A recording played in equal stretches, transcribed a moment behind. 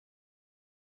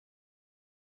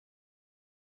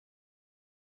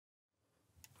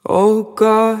O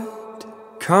God,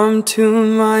 come to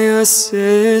my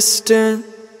assistance.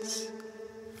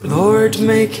 Lord,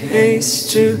 make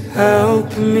haste to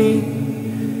help me.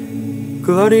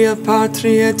 Gloria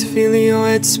Patri et Filio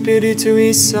et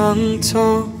Spiritui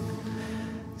Sancto,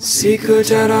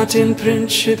 sicut erat in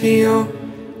principio,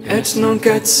 et nunc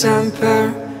et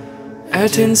semper,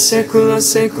 et in saecula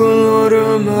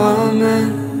saeculorum.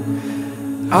 Amen.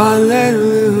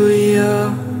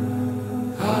 Alleluia.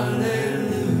 Alleluia.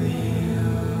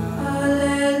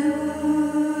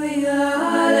 Alleluia.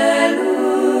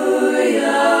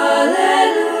 Alleluia.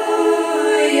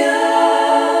 Alleluia.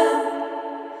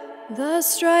 The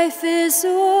strife is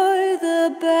o'er,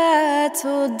 the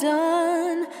battle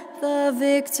done, the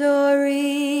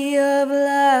victory of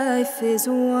life is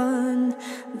won.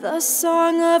 The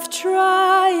song of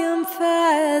triumph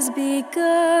has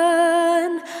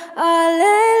begun.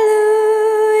 Alleluia.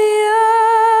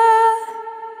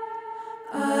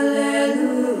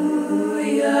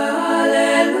 Alleluia.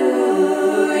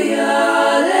 Alleluia.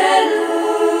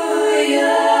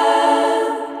 Alleluia.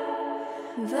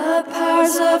 The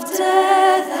powers of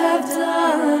death have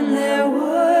done their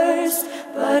worst,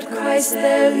 but Christ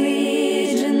their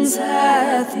legions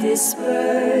hath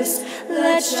dispersed.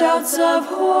 Let shouts of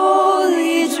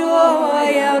holy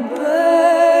joy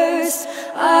outburst.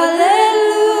 Alleluia.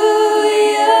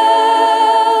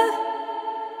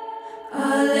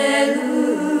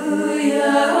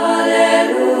 Alleluia.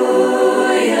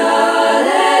 Alleluia.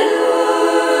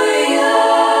 Alleluia.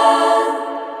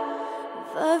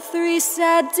 The 3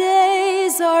 sad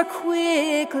days are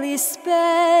quickly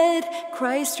sped.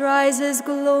 Christ rises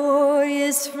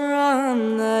glorious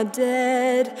from the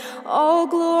dead. All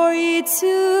glory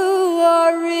to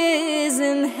our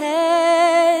risen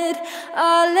head.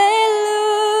 Alleluia.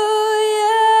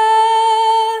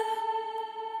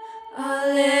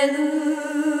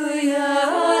 Alleluia.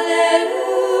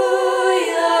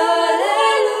 Alleluia.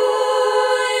 Alleluia.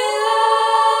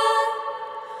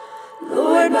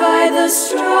 Lord, by the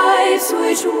stripes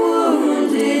which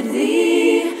wounded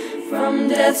thee, from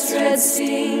death's dread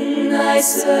sting thy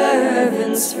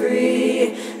servants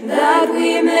free, that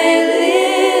we may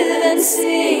live and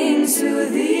sing to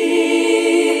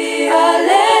thee.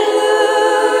 Alleluia.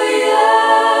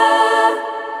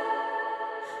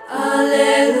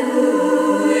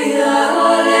 Alleluia.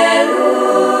 Alleluia.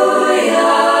 Alleluia.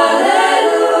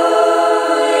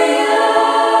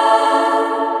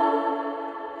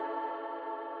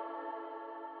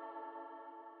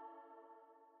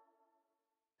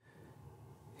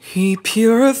 He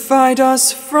purified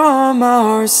us from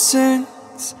our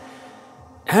sins,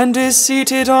 and is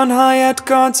seated on high at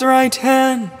God's right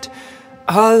hand.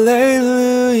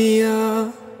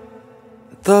 Alleluia.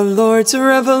 The Lord's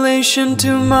revelation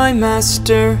to my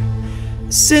Master,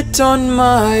 sit on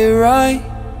my right.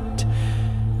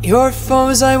 Your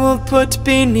foes I will put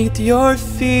beneath your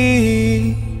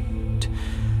feet.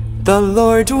 The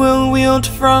Lord will wield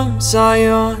from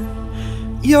Zion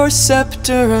your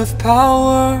scepter of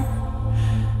power,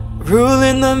 rule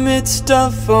in the midst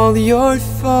of all your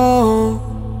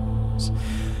foes.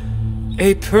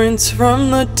 A prince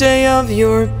from the day of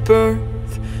your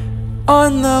birth,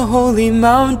 on the holy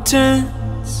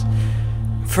mountains,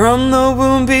 from the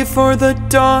womb before the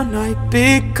dawn I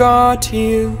begot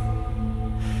you.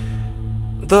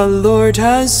 The Lord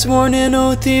has sworn an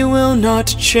oath he will not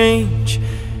change.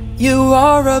 You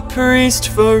are a priest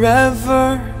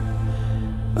forever,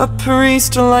 a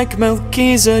priest like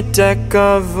Melchizedek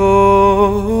of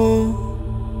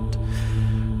old.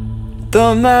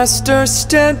 The Master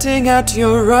standing at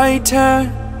your right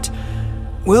hand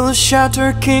will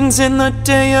shatter kings in the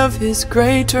day of his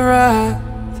great wrath.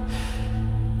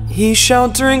 He shall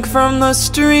drink from the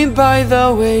stream by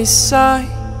the wayside,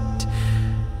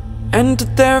 and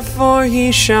therefore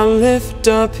he shall lift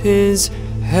up his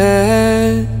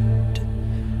head.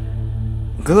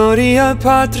 Gloria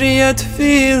Patri et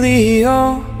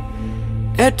Filio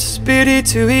et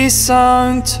Spiritui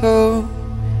Sancto,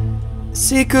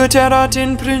 sicut erat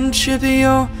in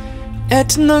principio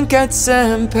et nunc et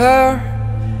semper,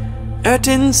 et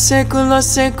in saecula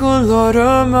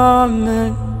saeculorum.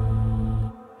 Amen.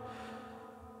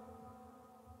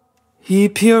 He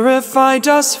purified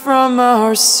us from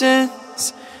our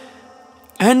sins,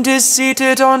 and is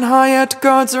seated on high at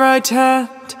God's right hand.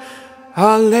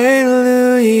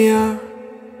 Alleluia.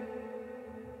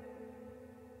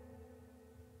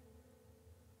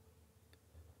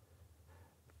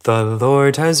 The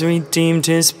Lord has redeemed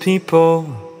his people.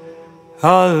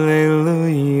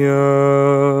 Alleluia.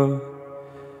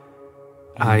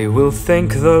 I will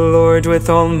thank the Lord with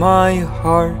all my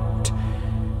heart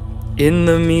in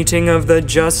the meeting of the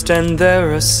just and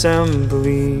their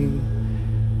assembly.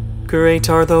 Great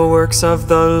are the works of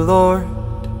the Lord,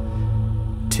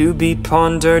 to be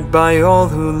pondered by all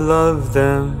who love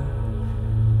them.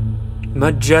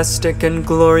 Majestic and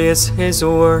glorious his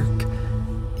work,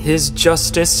 his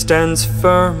justice stands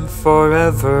firm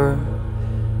forever.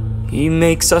 He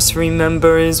makes us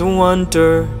remember his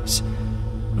wonders.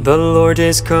 The Lord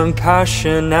is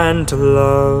compassion and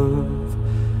love.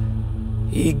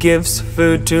 He gives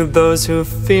food to those who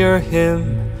fear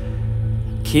him,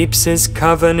 keeps his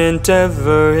covenant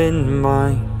ever in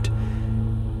mind.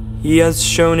 He has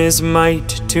shown his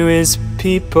might to his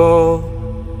people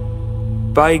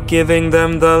by giving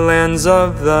them the lands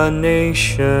of the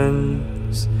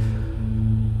nations.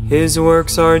 His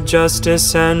works are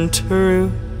justice and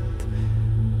truth.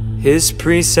 His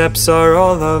precepts are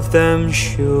all of them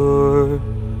sure,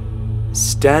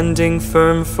 standing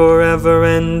firm forever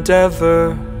and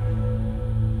ever.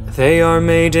 They are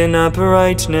made in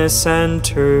uprightness and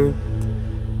truth.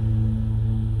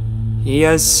 He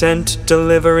has sent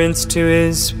deliverance to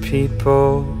his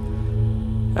people,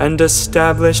 and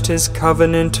established his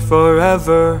covenant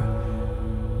forever.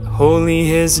 Holy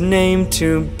his name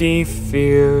to be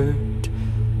feared.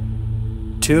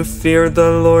 To fear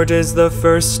the Lord is the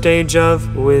first stage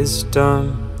of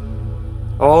wisdom.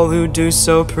 All who do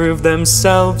so prove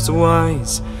themselves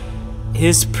wise.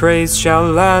 His praise shall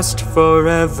last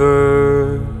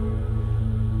forever.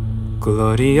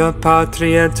 Gloria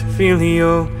Patri et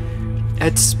Filio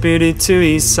et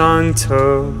Spiritui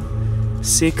Sancto,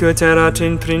 sicut erat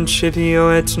in principio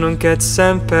et nunc et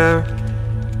semper,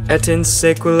 et in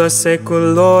saecula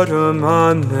saeculorum.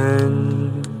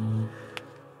 Amen.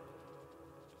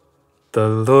 The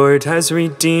Lord has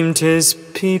redeemed his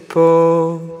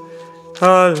people.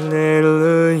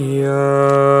 Alleluia.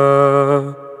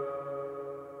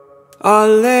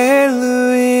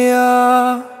 Alleluia.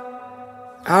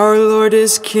 Our Lord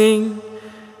is King.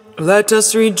 Let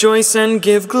us rejoice and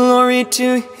give glory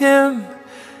to him.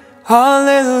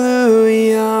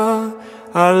 Alleluia.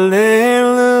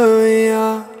 Alleluia.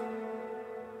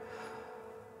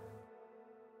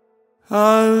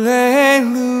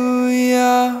 Alleluia.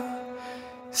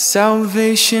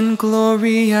 Salvation,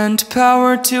 glory, and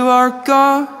power to our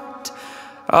God.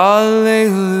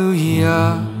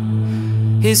 Alleluia.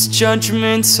 His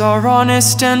judgments are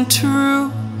honest and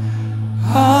true.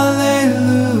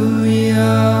 Alleluia.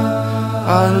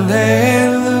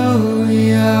 Alleluia.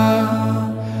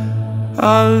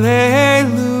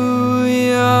 Alleluia.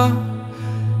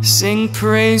 Sing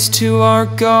praise to our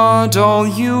God, all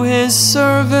you his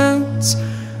servants.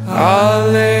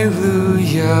 Alleluia.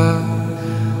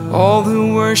 All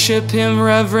who worship him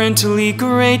reverently,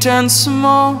 great and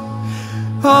small.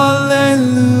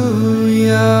 Alleluia.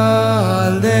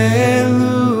 Alleluia.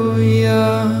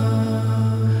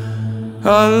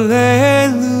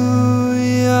 Alleluia.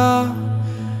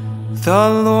 The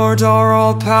Lord our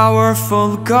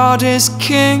all-powerful God is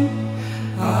King.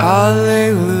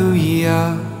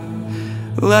 Alleluia.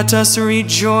 Let us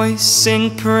rejoice,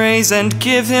 sing praise, and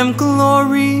give him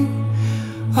glory.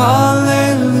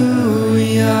 Alleluia.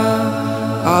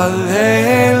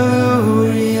 Alleluia.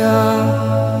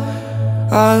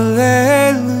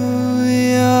 Alleluia.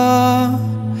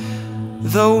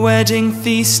 The wedding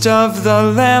feast of the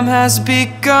Lamb has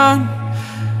begun.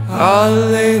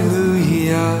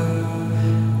 Alleluia.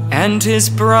 And his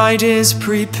bride is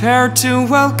prepared to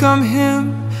welcome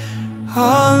him.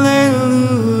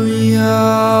 Alleluia.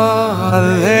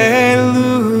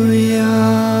 Alleluia.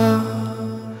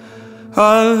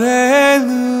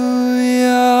 Alleluia.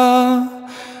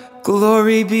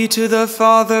 Glory be to the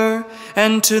Father,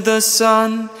 and to the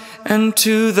Son, and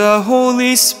to the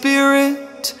Holy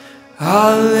Spirit.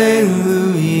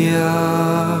 Alleluia.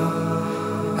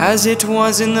 As it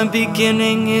was in the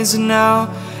beginning, is now,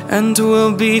 and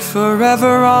will be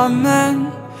forever.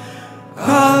 Amen.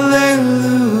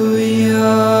 Alleluia.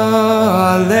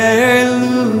 Alleluia.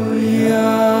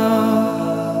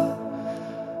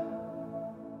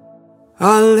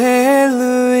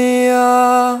 Alleluia.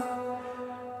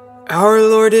 Our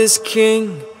Lord is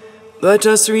King. Let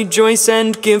us rejoice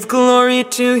and give glory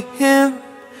to him.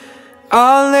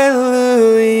 Alleluia.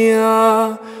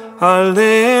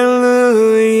 Alleluia.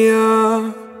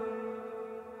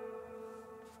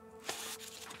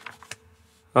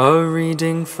 A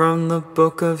reading from the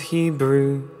book of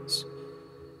Hebrews.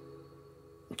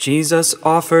 Jesus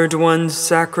offered one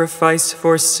sacrifice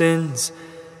for sins,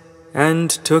 and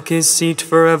took his seat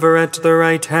forever at the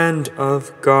right hand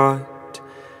of God.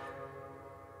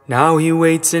 Now he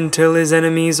waits until his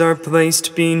enemies are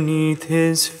placed beneath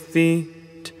his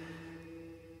feet.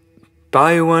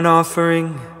 By one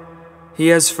offering, he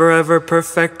has forever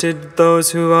perfected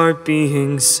those who are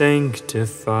being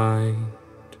sanctified.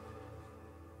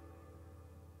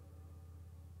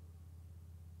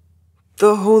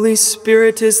 The Holy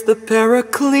Spirit is the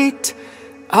Paraclete.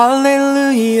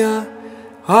 Alleluia,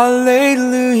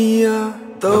 alleluia.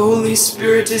 The Holy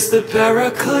Spirit is the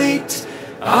Paraclete.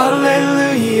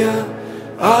 Alleluia,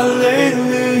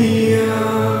 alleluia.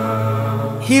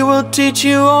 He will teach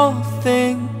you all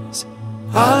things.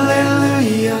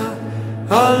 Alleluia,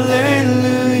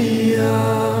 alleluia.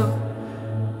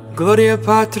 Gloria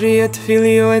Patri et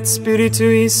Filio et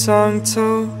Spiritui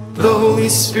Sancto. The Holy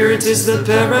Spirit is the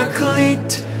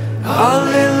Paraclete.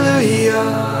 Alleluia,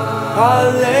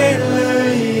 alleluia.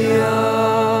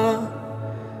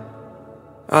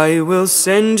 I will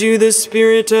send you the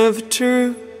Spirit of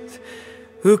truth,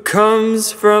 who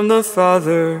comes from the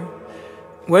Father.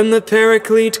 When the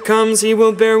Paraclete comes, he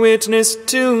will bear witness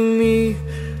to me.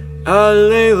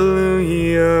 Alleluia.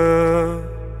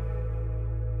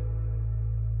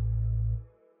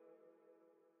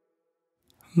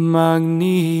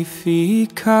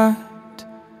 Magnificat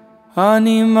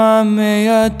anima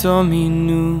mea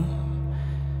Dominum,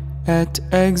 et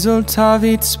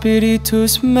exultavit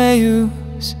spiritus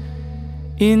meus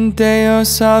in Deo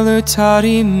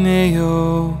salutari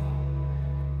meo,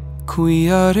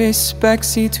 quia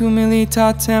respexit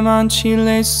humilitatem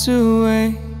ancile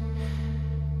sue,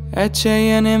 ecce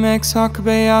enim ex hoc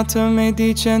beatum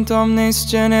edicent omnes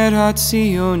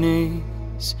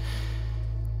generationes,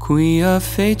 quia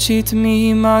fecit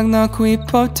mihi magna qui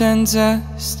potens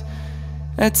est,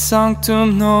 et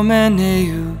sanctum nomen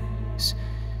eius,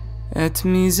 et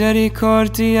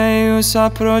misericordia eius a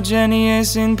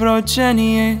progenies in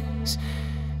progenies,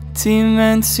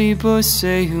 timensibus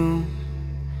eum,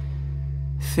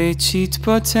 fecit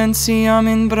potentiam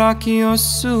in brachio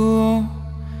suo,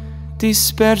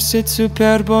 dispersit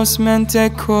superbos mente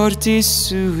cordis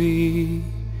sui,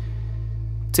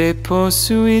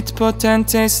 deposuit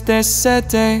potentes de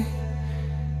sede,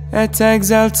 et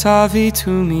exaltavit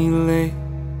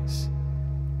humiles,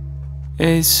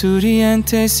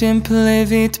 esurientes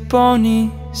implevit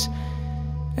bonis,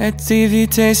 et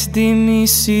divites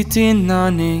dimisit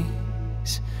inanes,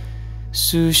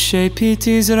 suscepit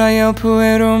Israel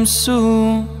puerum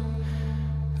suum,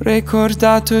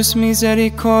 recordatus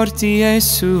misericordiae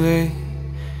suae,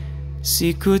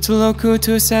 sicut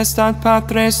locutus est ad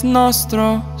patres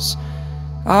nostros,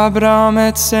 Abraham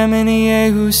et semini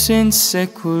eius in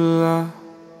saecula.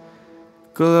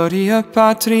 Gloria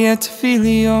Patri et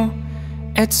Filio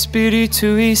et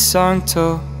Spiritui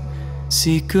Sancto,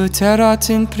 sicut erat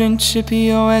in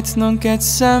principio et nunc et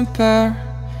semper,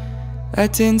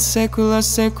 et in saecula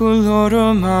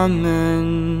saeculorum.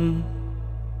 Amen.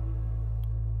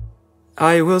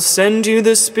 I will send you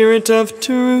the Spirit of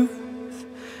truth,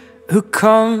 who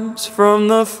comes from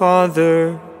the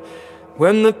Father.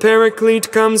 When the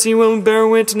Paraclete comes, he will bear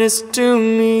witness to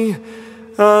me.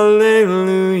 Alleluia.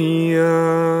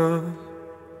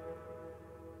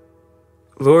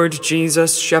 Lord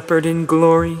Jesus, Shepherd in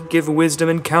glory, give wisdom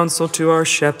and counsel to our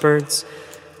shepherds,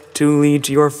 to lead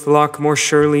your flock more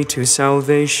surely to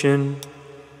salvation.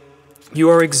 You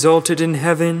are exalted in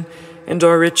heaven and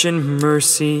are rich in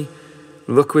mercy.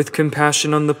 Look with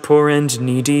compassion on the poor and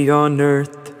needy on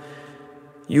earth.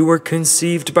 You were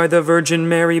conceived by the Virgin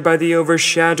Mary by the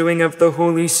overshadowing of the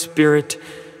Holy Spirit.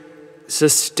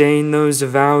 Sustain those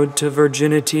vowed to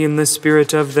virginity in the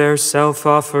spirit of their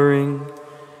self-offering.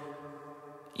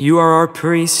 You are our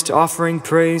priest, offering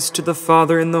praise to the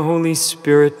Father and the Holy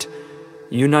Spirit.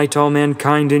 Unite all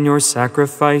mankind in your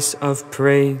sacrifice of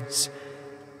praise.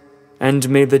 And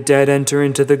may the dead enter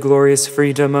into the glorious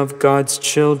freedom of God's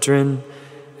children,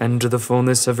 and the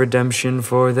fullness of redemption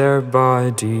for their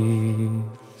bodies.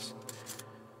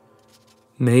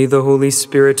 May the Holy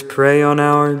Spirit pray on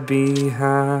our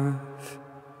behalf.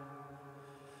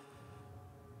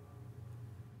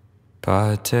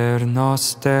 Pater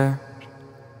noster,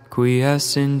 qui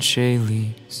es in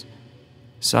caelis,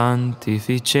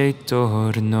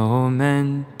 sanctificetur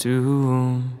nomen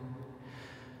tuum,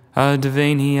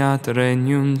 adveniat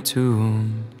regnum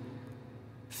tuum,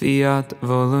 fiat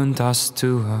voluntas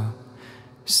tua,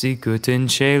 sicut in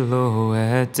cielo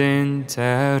et in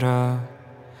terra.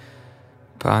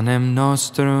 Panem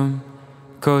nostrum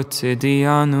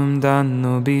quotidianum da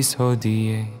nobis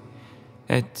hodie,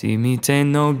 et dimite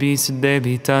nobis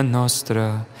debita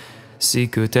nostra,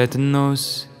 sicut et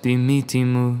nos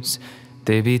dimitimus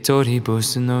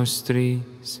debitoribus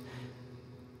nostris,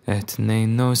 et ne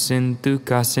nos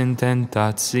inducas in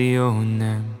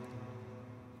tentationem,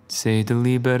 sed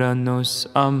libera nos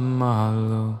a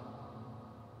malo.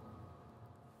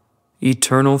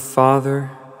 Eternal Father,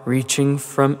 reaching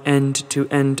from end to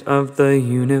end of the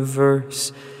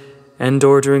universe, and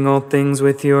ordering all things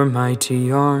with your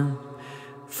mighty arm,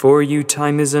 for you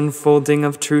time is unfolding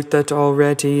of truth that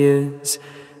already is,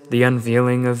 the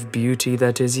unveiling of beauty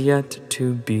that is yet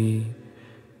to be.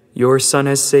 Your Son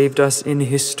has saved us in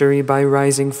history by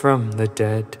rising from the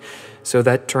dead, so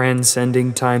that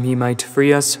transcending time he might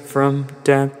free us from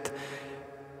death.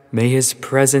 May his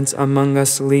presence among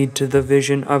us lead to the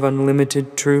vision of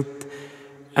unlimited truth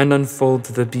and unfold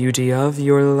the beauty of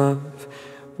your love.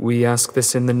 We ask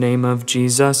this in the name of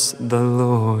Jesus the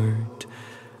Lord.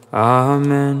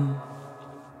 Amen.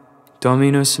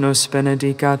 Dominus nos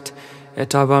benedicat,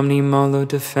 et ab omni malo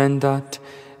defendat,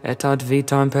 et ad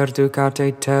vitam perducat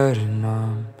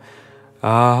aeternam.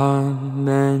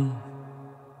 Amen.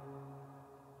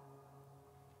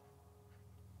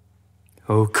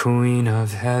 O Queen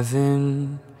of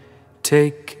Heaven,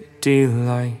 take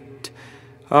delight.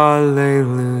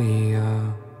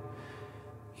 Alleluia.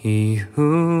 He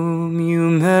whom you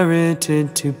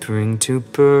merited to bring to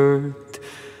birth,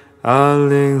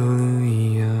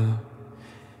 Alleluia.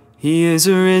 He is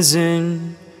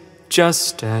risen,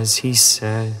 just as he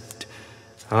said,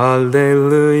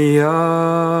 Alleluia.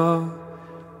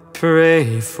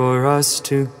 Pray for us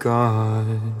to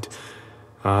God.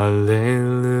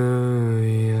 Alleluia.